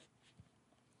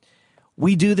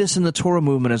 We do this in the Torah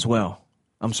movement as well.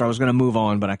 I'm sorry, I was going to move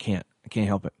on, but I can't. I can't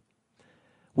help it.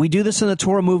 We do this in the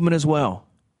Torah movement as well.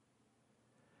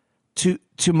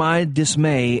 To my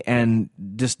dismay and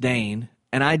disdain,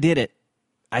 and I did it.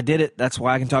 That's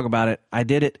why I can talk about it. I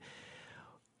did it.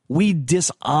 We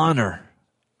dishonor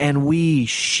and we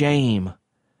shame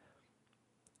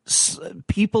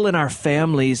people in our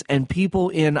families and people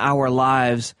in our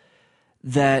lives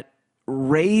that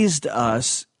raised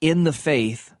us in the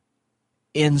faith,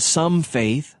 in some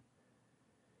faith,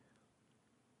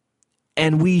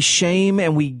 and we shame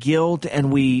and we guilt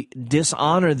and we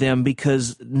dishonor them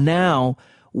because now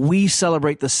we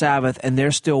celebrate the Sabbath and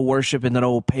they're still worshiping that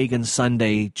old pagan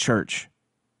Sunday church.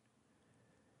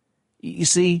 You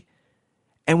see?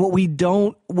 And what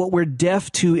we're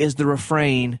deaf to is the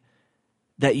refrain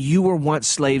that you were once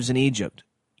slaves in Egypt.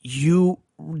 You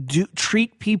do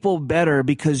treat people better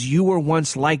because you were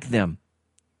once like them.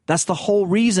 That's the whole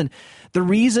reason. The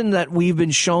reason that we've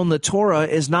been shown the Torah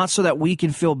is not so that we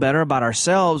can feel better about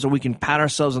ourselves, or we can pat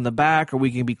ourselves on the back, or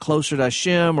we can be closer to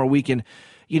Hashem, or we can,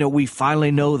 we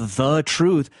finally know the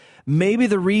truth. Maybe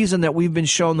the reason that we've been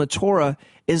shown the Torah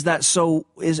is that so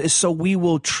we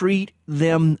will treat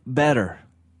them better.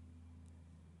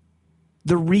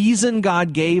 The reason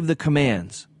God gave the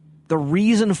commands, the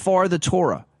reason for the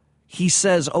Torah, he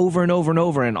says over and over and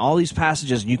over in all these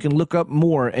passages, and you can look up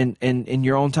more in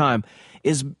your own time,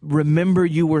 is remember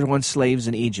you were once slaves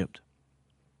in Egypt.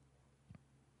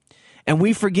 And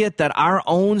we forget that our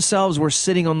own selves were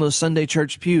sitting on those Sunday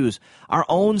church pews. Our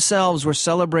own selves were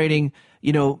celebrating,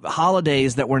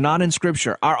 holidays that were not in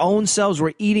Scripture. Our own selves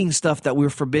were eating stuff that we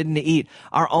were forbidden to eat.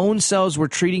 Our own selves were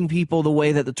treating people the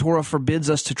way that the Torah forbids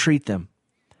us to treat them.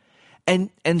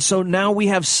 And so now we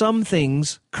have some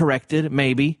things corrected,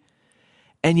 maybe,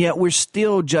 and yet we're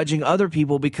still judging other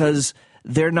people because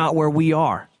they're not where we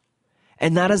are.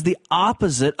 And that is the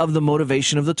opposite of the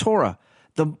motivation of the Torah.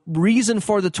 The reason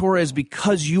for the Torah is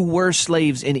because you were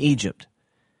slaves in Egypt.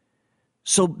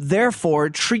 So therefore,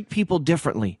 treat people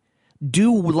differently.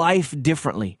 Do life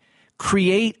differently.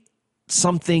 Create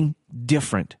something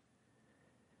different.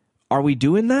 Are we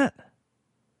doing that?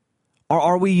 Or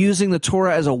are we using the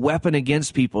Torah as a weapon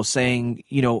against people, saying,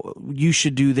 you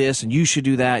should do this and you should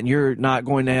do that, and you're not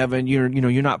going to heaven, you're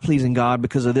not pleasing God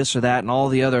because of this or that, and all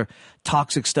the other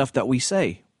toxic stuff that we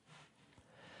say?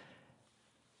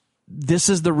 This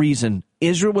is the reason.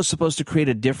 Israel was supposed to create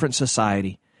a different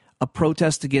society, a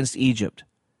protest against Egypt.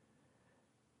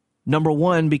 Number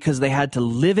one, because they had to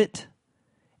live it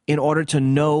in order to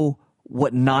know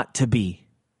what not to be.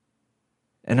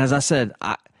 And as I said,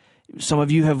 some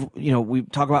of you have, we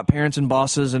talk about parents and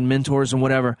bosses and mentors and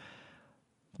whatever,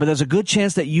 but there's a good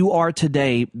chance that you are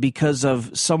today because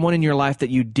of someone in your life that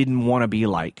you didn't want to be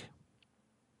like.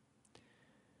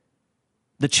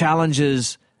 The challenge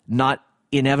is not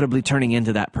inevitably turning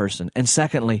into that person. And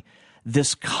secondly,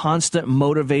 this constant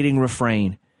motivating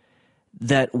refrain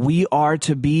that we are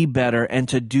to be better and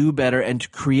to do better and to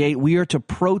create. We are to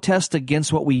protest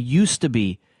against what we used to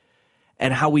be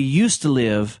and how we used to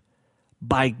live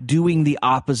by doing the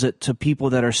opposite to people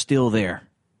that are still there,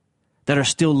 that are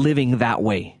still living that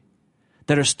way,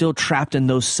 that are still trapped in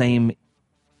those same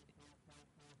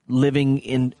living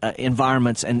in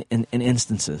environments and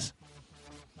instances.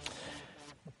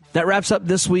 That wraps up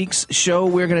this week's show.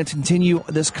 We're going to continue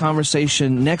this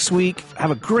conversation next week.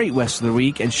 Have a great rest of the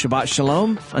week, and Shabbat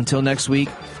Shalom. Until next week,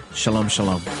 Shalom,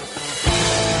 Shalom.